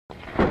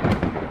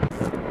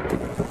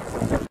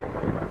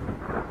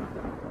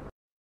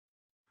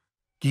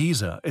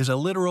Giza is a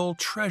literal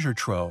treasure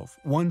trove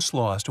once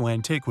lost to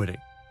antiquity.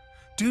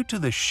 Due to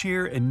the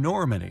sheer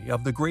enormity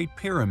of the Great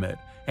Pyramid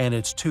and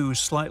its two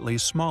slightly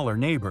smaller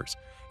neighbors,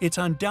 it's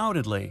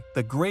undoubtedly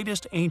the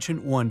greatest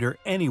ancient wonder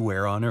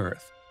anywhere on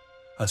Earth.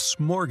 A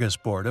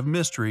smorgasbord of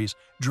mysteries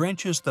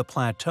drenches the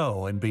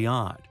plateau and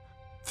beyond.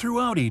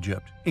 Throughout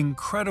Egypt,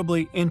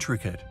 incredibly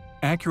intricate,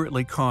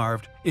 accurately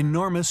carved,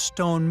 enormous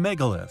stone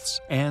megaliths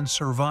and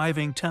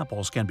surviving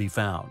temples can be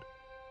found.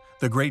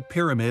 The Great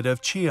Pyramid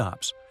of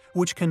Cheops,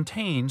 which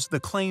contains the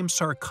claimed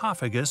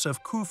sarcophagus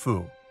of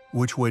Khufu,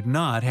 which would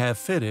not have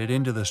fitted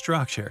into the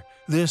structure,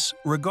 this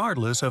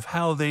regardless of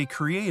how they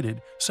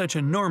created such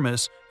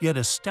enormous yet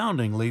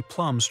astoundingly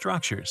plumb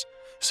structures,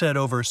 set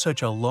over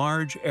such a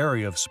large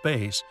area of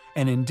space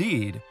and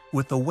indeed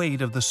with the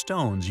weight of the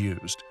stones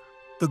used.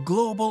 The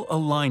global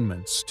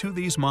alignments to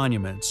these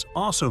monuments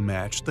also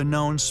match the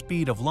known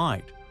speed of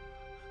light.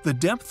 The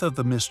depth of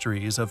the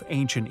mysteries of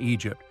ancient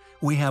Egypt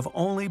we have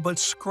only but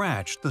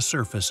scratched the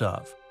surface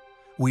of.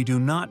 We do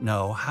not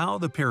know how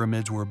the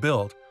pyramids were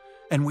built,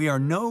 and we are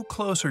no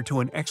closer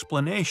to an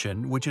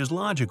explanation which is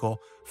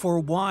logical for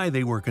why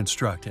they were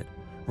constructed,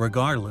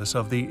 regardless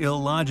of the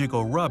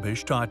illogical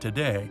rubbish taught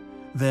today,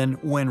 than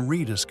when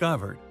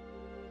rediscovered.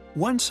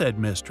 One said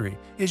mystery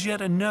is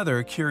yet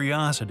another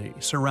curiosity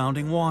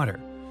surrounding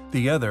water,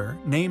 the other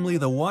namely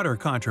the water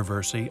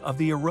controversy of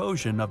the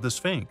erosion of the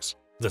Sphinx.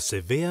 The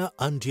severe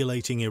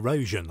undulating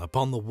erosion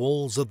upon the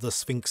walls of the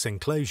Sphinx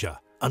enclosure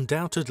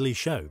undoubtedly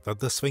show that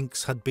the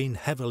Sphinx had been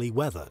heavily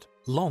weathered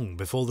long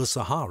before the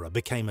Sahara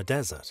became a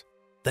desert.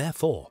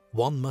 Therefore,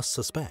 one must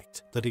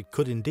suspect that it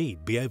could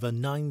indeed be over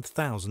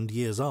 9,000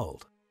 years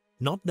old.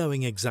 Not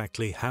knowing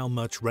exactly how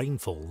much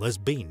rainfall there's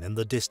been in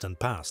the distant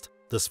past,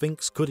 the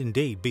Sphinx could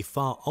indeed be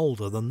far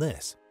older than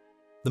this.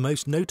 The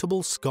most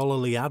notable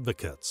scholarly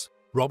advocates,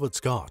 Robert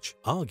Scotch,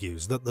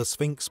 argues that the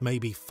Sphinx may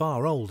be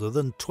far older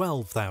than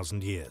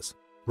 12,000 years.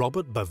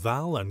 Robert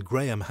Bauval and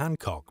Graham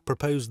Hancock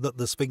proposed that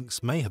the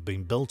Sphinx may have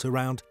been built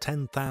around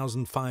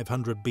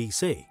 10,500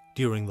 BC,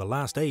 during the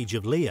last age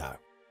of Leo.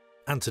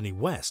 Anthony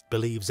West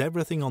believes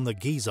everything on the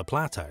Giza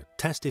Plateau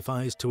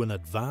testifies to an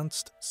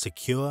advanced,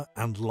 secure,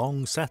 and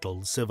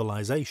long-settled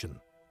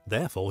civilization.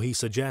 Therefore, he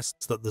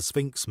suggests that the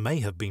Sphinx may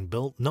have been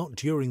built not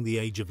during the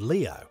age of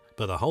Leo,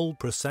 but a whole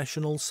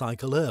precessional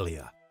cycle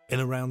earlier, in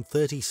around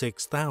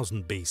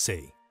 36,000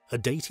 BC. A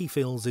date he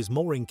feels is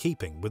more in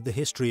keeping with the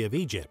history of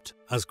Egypt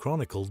as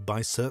chronicled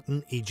by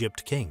certain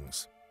Egypt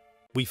kings.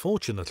 We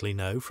fortunately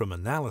know from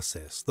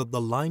analysis that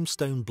the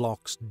limestone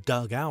blocks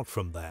dug out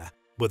from there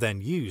were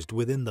then used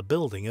within the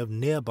building of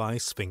nearby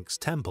Sphinx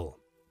Temple.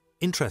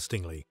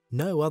 Interestingly,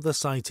 no other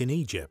site in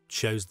Egypt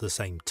shows the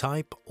same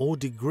type or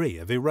degree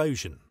of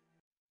erosion.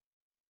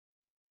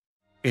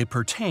 It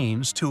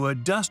pertains to a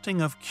dusting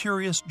of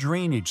curious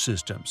drainage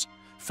systems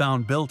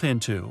found built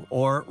into,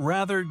 or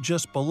rather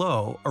just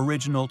below,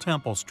 original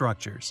temple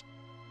structures.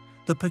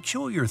 The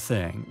peculiar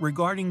thing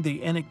regarding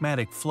the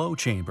enigmatic flow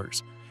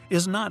chambers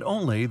is not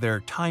only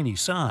their tiny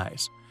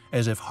size,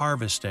 as if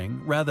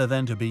harvesting rather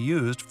than to be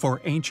used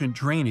for ancient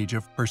drainage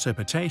of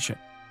precipitation.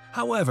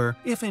 However,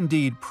 if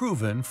indeed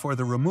proven for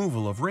the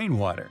removal of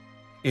rainwater,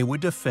 it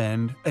would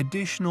defend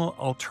additional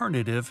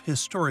alternative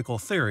historical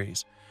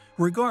theories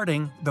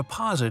regarding the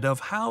posit of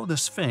how the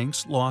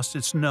Sphinx lost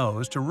its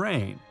nose to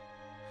rain.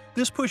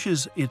 This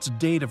pushes its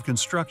date of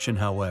construction,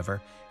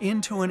 however,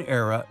 into an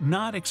era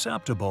not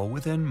acceptable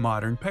within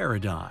modern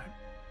paradigm.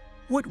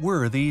 What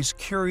were these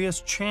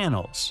curious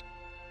channels?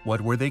 What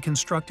were they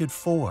constructed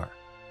for?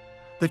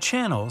 The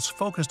channels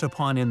focused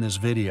upon in this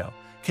video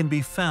can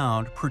be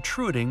found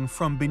protruding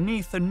from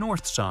beneath the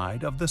north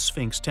side of the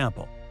Sphinx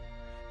Temple.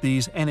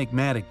 These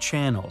enigmatic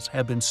channels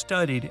have been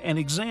studied and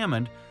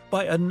examined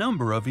by a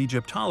number of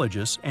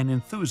Egyptologists and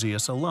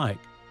enthusiasts alike.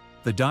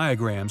 The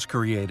diagrams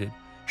created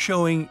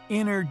showing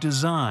inner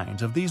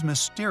designs of these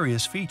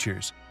mysterious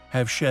features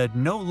have shed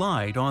no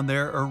light on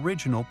their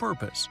original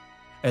purpose,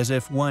 as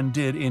if one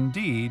did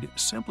indeed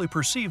simply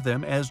perceive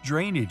them as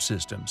drainage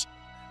systems.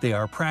 They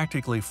are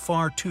practically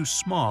far too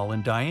small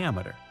in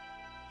diameter.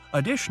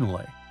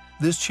 Additionally,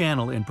 this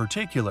channel in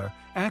particular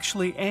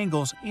actually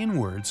angles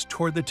inwards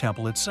toward the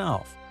temple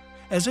itself,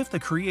 as if the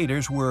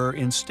creators were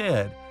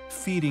instead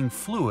feeding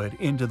fluid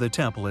into the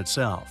temple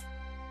itself.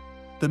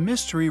 The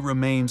mystery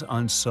remains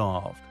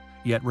unsolved,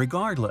 yet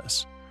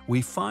regardless,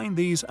 we find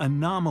these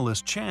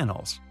anomalous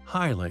channels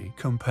highly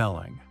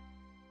compelling.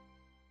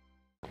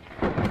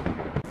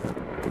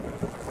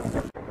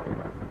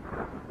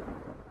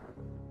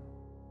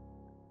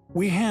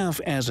 We have,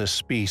 as a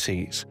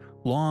species,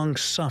 long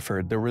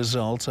suffered the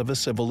results of a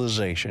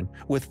civilization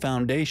with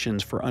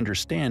foundations for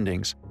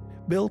understandings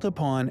built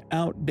upon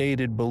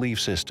outdated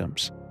belief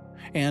systems,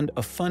 and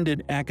a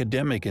funded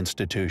academic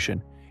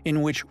institution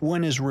in which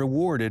one is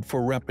rewarded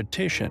for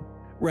repetition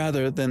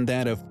rather than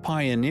that of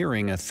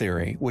pioneering a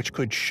theory which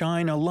could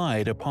shine a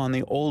light upon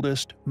the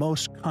oldest,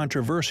 most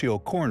controversial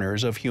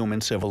corners of human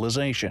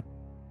civilization.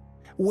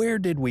 Where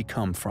did we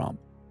come from?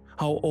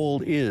 How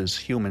old is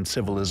human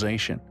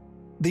civilization?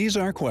 These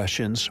are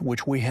questions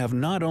which we have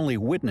not only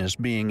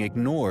witnessed being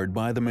ignored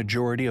by the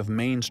majority of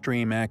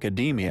mainstream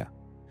academia,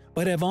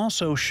 but have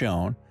also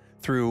shown,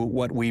 through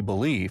what we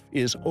believe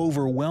is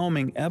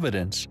overwhelming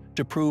evidence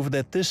to prove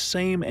that this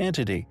same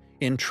entity,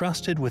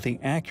 entrusted with the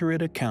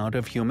accurate account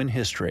of human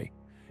history,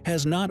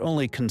 has not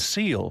only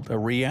concealed a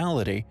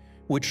reality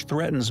which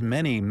threatens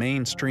many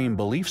mainstream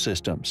belief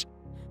systems,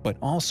 but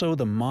also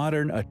the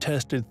modern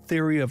attested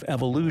theory of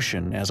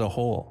evolution as a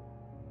whole.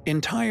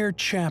 Entire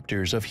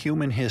chapters of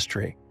human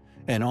history,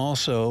 and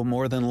also,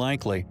 more than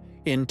likely,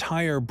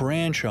 entire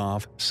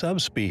branch-off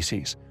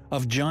subspecies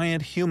of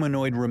giant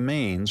humanoid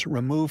remains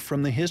removed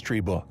from the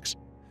history books,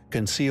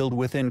 concealed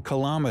within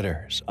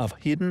kilometers of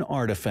hidden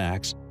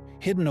artifacts,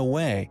 hidden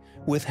away,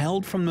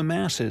 withheld from the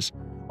masses,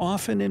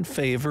 often in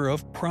favor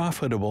of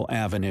profitable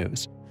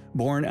avenues,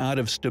 born out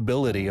of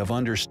stability of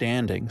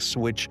understandings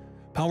which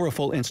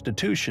powerful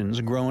institutions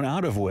grown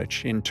out of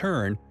which, in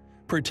turn,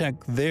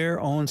 protect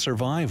their own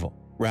survival,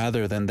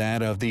 rather than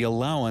that of the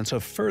allowance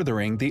of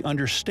furthering the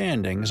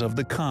understandings of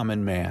the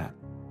common man.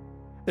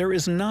 There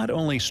is not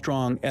only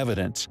strong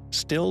evidence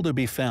still to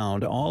be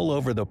found all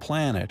over the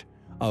planet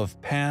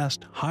of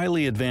past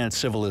highly advanced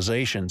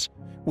civilizations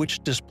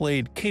which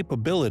displayed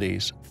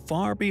capabilities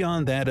far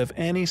beyond that of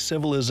any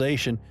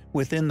civilization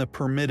within the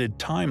permitted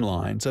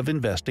timelines of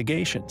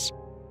investigations,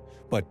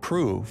 but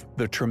prove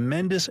the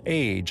tremendous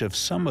age of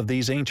some of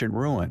these ancient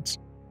ruins.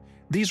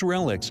 These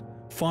relics,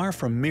 far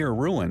from mere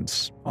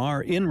ruins,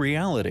 are in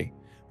reality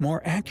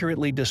more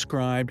accurately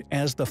described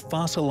as the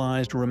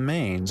fossilized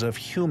remains of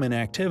human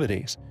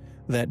activities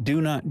that do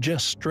not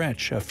just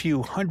stretch a few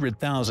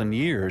 100,000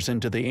 years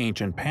into the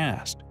ancient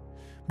past,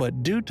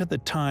 but due to the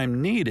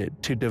time needed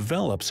to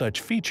develop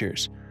such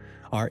features,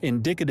 are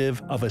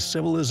indicative of a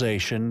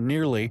civilization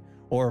nearly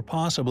or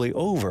possibly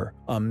over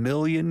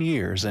 1,000,000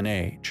 years in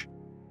age.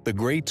 The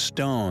great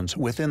stones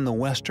within the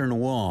Western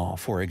Wall,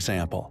 for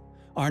example,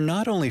 are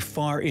not only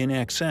far in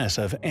excess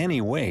of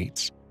any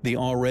weights the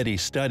already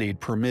studied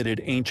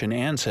permitted ancient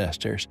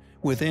ancestors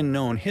within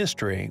known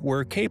history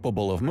were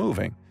capable of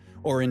moving,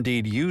 or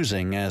indeed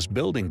using as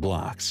building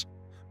blocks.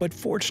 But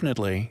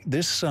fortunately,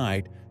 this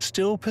site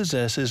still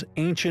possesses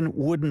ancient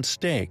wooden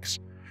stakes,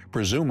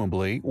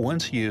 presumably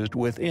once used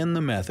within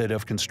the method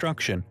of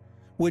construction,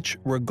 which,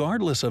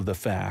 regardless of the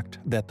fact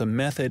that the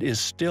method is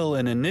still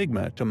an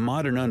enigma to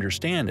modern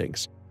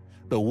understandings,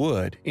 the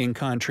wood, in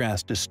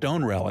contrast to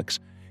stone relics,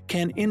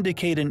 can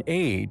indicate an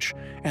age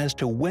as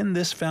to when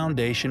this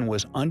foundation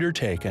was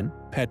undertaken,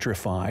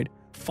 petrified,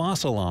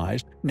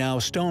 fossilized, now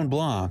stone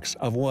blocks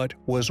of what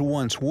was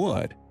once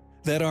wood,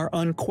 that are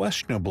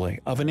unquestionably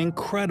of an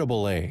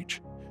incredible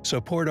age,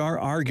 support our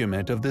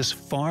argument of this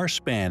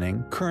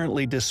far-spanning,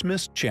 currently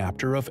dismissed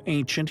chapter of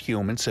ancient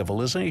human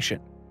civilization,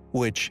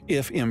 which,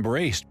 if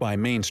embraced by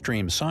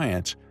mainstream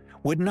science,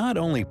 would not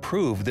only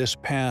prove this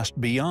past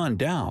beyond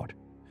doubt,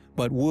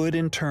 but would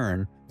in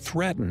turn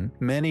threaten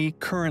many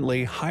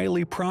currently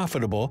highly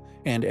profitable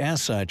and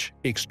as such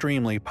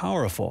extremely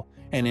powerful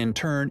and in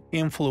turn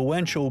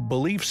influential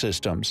belief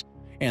systems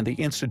and the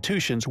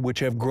institutions which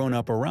have grown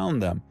up around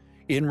them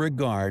in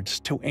regards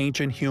to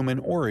ancient human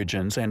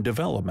origins and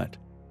development.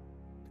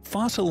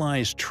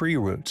 Fossilized tree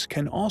roots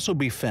can also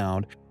be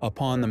found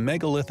upon the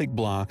megalithic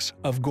blocks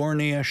of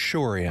Gornja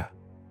Shoria.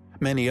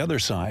 Many other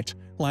sites,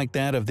 like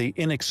that of the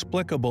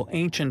inexplicable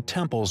ancient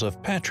temples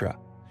of Petra,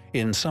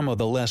 in some of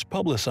the less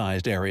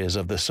publicized areas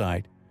of the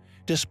site,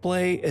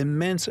 display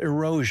immense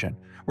erosion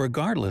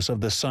regardless of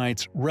the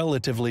site's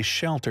relatively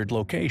sheltered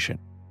location.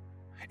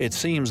 It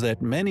seems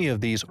that many of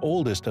these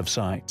oldest of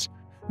sites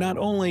not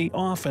only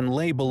often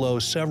lay below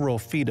several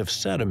feet of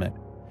sediment,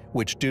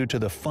 which due to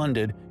the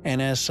funded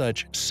and as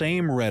such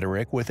same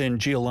rhetoric within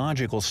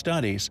geological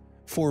studies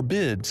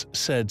forbids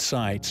said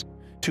sites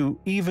to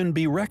even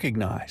be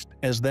recognized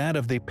as that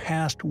of the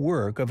past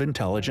work of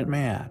intelligent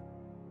man.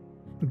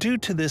 Due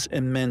to this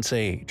immense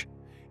age,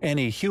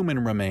 any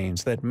human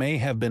remains that may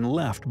have been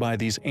left by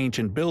these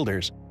ancient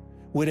builders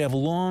would have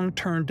long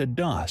turned to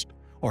dust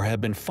or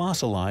have been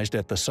fossilized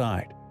at the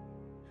site.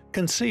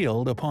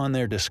 Concealed upon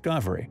their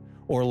discovery,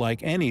 or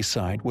like any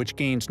site which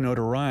gains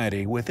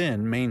notoriety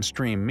within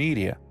mainstream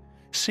media,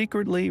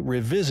 secretly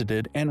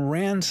revisited and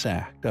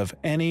ransacked of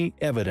any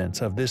evidence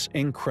of this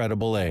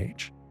incredible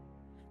age.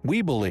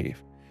 We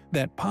believe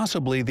that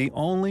possibly the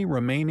only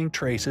remaining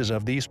traces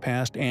of these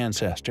past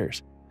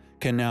ancestors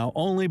can now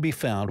only be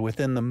found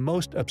within the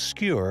most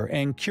obscure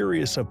and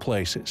curious of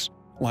places,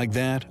 like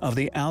that of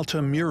the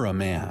Altamura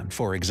man,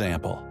 for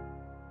example.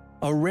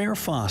 A rare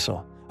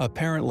fossil,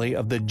 apparently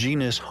of the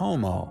genus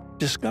Homo,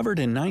 discovered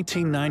in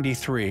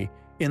 1993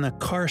 in the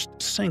karst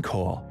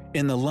sinkhole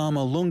in the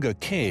Lama Lunga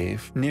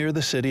cave near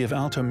the city of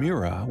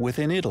Altamura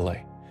within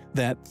Italy,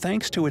 that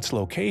thanks to its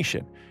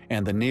location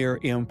and the near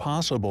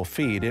impossible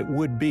feat it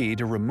would be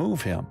to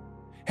remove him,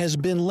 has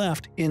been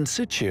left in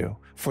situ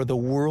for the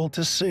world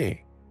to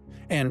see,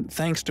 and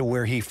thanks to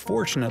where he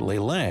fortunately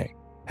lay,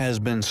 has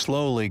been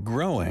slowly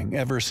growing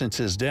ever since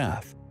his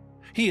death.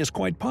 He is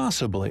quite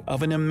possibly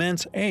of an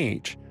immense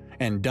age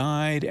and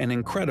died an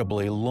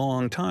incredibly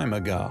long time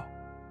ago.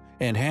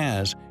 and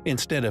has,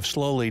 instead of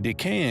slowly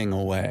decaying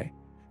away,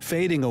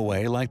 fading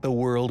away like the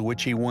world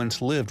which he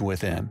once lived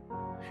within,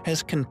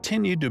 has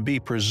continued to be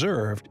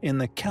preserved in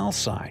the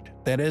calcite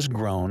that has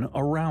grown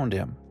around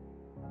him.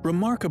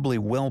 Remarkably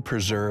well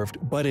preserved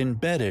but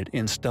embedded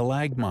in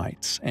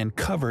stalagmites and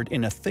covered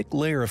in a thick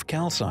layer of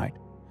calcite,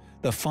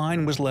 the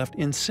find was left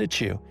in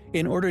situ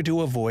in order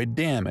to avoid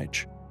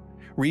damage.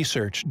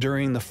 Research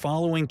during the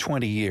following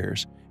 20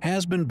 years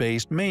has been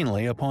based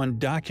mainly upon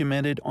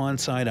documented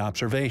on-site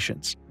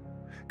observations.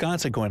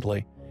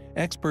 Consequently,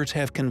 experts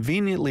have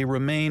conveniently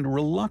remained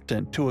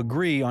reluctant to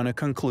agree on a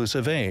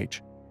conclusive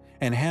age,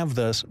 and have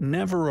thus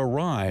never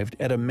arrived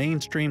at a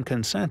mainstream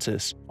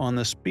consensus on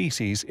the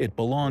species it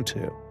belonged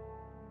to.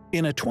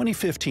 In a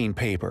 2015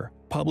 paper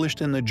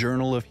published in the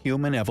Journal of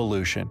Human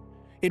Evolution,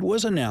 it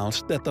was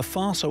announced that the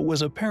fossil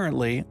was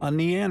apparently a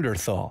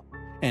Neanderthal,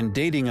 and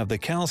dating of the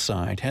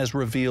calcite has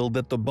revealed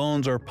that the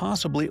bones are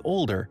possibly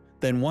older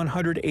than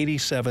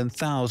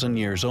 187,000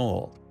 years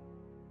old.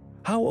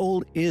 How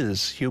old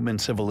is human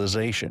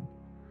civilization?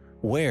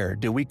 Where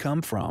do we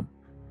come from?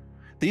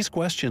 These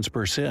questions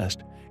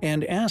persist,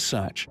 and as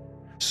such,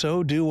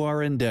 so do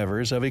our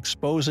endeavors of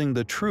exposing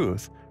the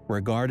truth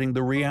regarding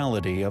the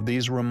reality of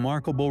these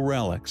remarkable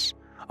relics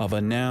of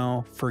a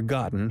now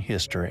forgotten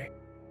history.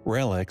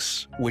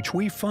 Relics which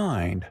we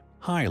find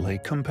highly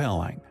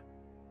compelling.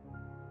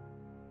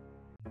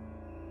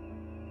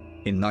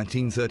 In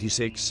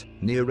 1936,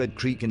 near Red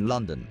Creek in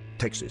London,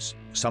 Texas,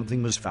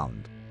 something was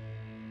found.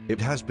 It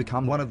has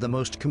become one of the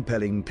most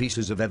compelling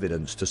pieces of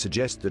evidence to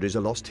suggest there is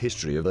a lost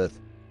history of Earth.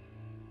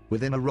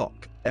 Within a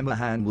rock, Emma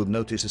Han would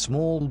notice a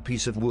small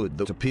piece of wood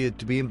that appeared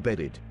to be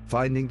embedded.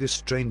 Finding this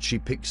strange, she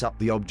picks up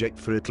the object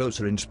for a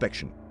closer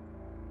inspection.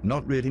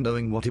 Not really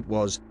knowing what it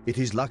was, it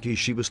is lucky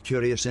she was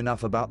curious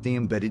enough about the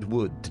embedded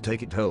wood to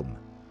take it home.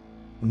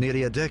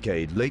 Nearly a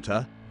decade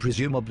later,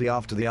 presumably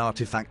after the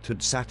artifact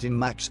had sat in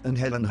Max and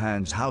Helen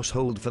Han's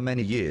household for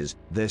many years,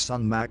 their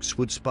son Max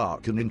would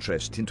spark an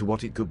interest into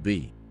what it could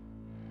be.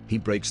 He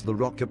breaks the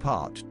rock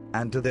apart,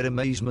 and to their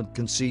amazement,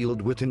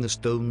 concealed within the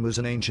stone was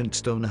an ancient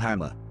stone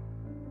hammer.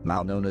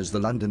 Now known as the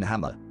London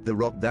Hammer, the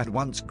rock that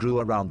once grew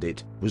around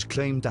it was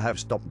claimed to have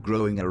stopped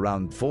growing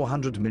around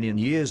 400 million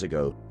years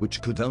ago,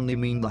 which could only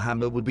mean the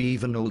hammer would be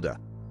even older.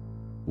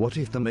 What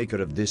if the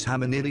maker of this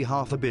hammer nearly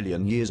 500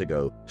 million years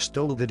ago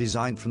stole the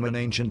design from an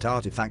ancient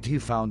artifact he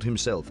found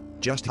himself?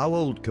 Just how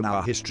old can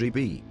our history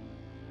be?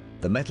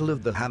 The metal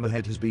of the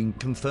hammerhead has been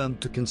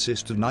confirmed to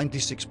consist of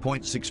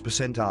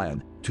 96.6%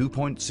 iron,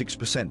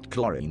 2.6%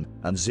 chlorine,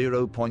 and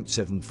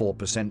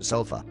 0.74%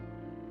 sulfur.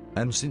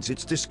 And since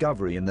its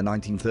discovery in the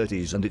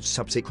 1930s and its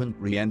subsequent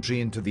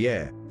re-entry into the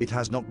air, it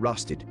has not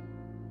rusted.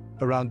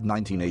 Around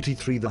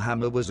 1983, the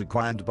hammer was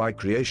acquired by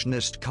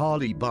creationist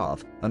Carly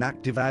Barth, an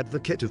active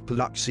advocate of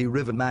Paluxy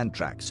River man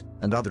tracks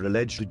and other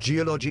alleged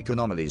geologic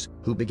anomalies,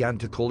 who began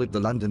to call it the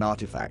London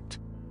artifact.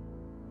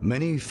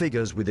 Many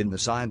figures within the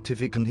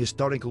scientific and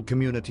historical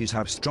communities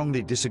have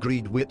strongly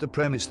disagreed with the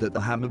premise that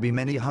the hammer be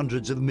many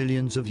hundreds of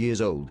millions of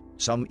years old,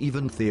 some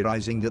even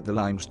theorizing that the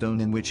limestone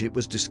in which it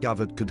was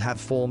discovered could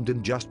have formed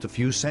in just a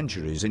few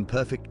centuries in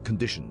perfect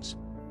conditions.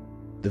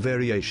 The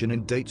variation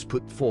in dates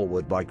put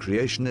forward by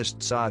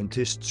creationist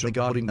scientists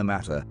regarding the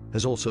matter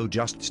has also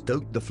just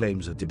stoked the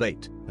flames of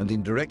debate, and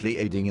indirectly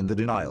aiding in the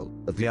denial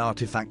of the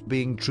artifact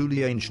being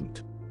truly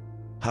ancient.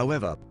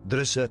 However, there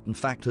are certain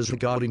factors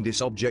regarding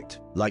this object,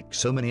 like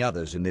so many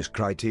others in this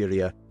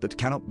criteria, that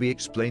cannot be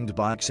explained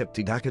by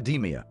accepted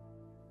academia.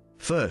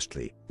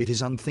 Firstly, it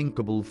is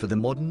unthinkable for the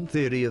modern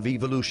theory of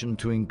evolution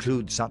to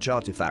include such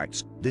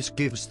artifacts. This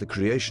gives the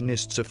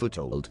creationists a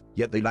foothold,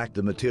 yet they lack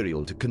the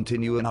material to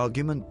continue an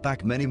argument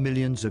back many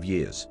millions of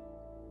years.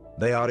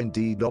 They are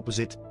indeed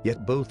opposite,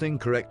 yet both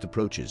incorrect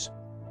approaches.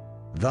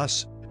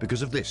 Thus,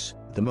 because of this,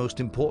 the most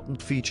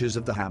important features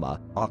of the hammer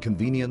are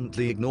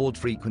conveniently ignored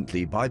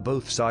frequently by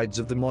both sides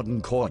of the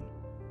modern coin.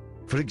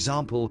 For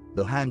example,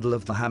 the handle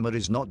of the hammer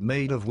is not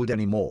made of wood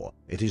anymore,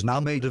 it is now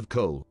made of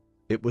coal.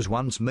 It was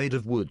once made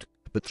of wood,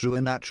 but through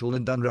a natural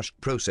and unrushed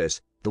process,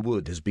 the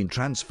wood has been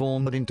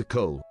transformed into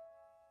coal.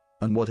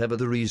 And whatever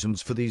the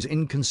reasons for these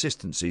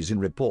inconsistencies in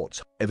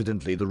reports,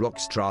 evidently the rock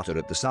strata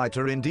at the site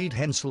are indeed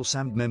Hensel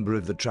Sand, member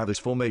of the Travis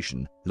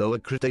Formation, Lower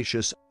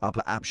Cretaceous,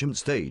 Upper Aptian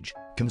stage,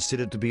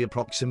 considered to be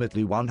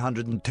approximately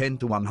 110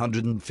 to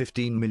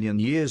 115 million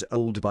years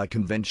old by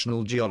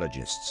conventional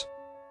geologists.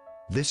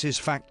 This is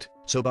fact,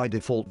 so by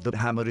default the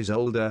hammer is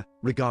older,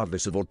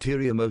 regardless of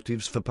ulterior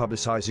motives for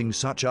publicizing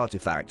such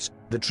artifacts.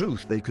 The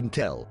truth they can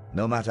tell,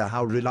 no matter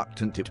how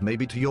reluctant it may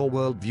be to your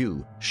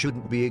worldview,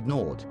 shouldn't be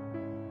ignored.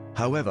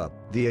 However,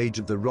 the age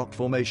of the rock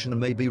formation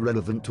may be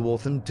relevant to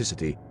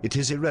authenticity. It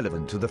is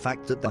irrelevant to the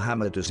fact that the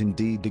hammer does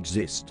indeed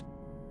exist,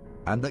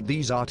 and that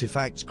these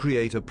artifacts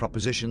create a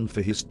proposition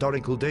for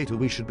historical data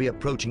we should be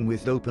approaching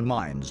with open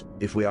minds,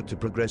 if we are to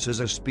progress as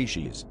a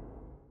species.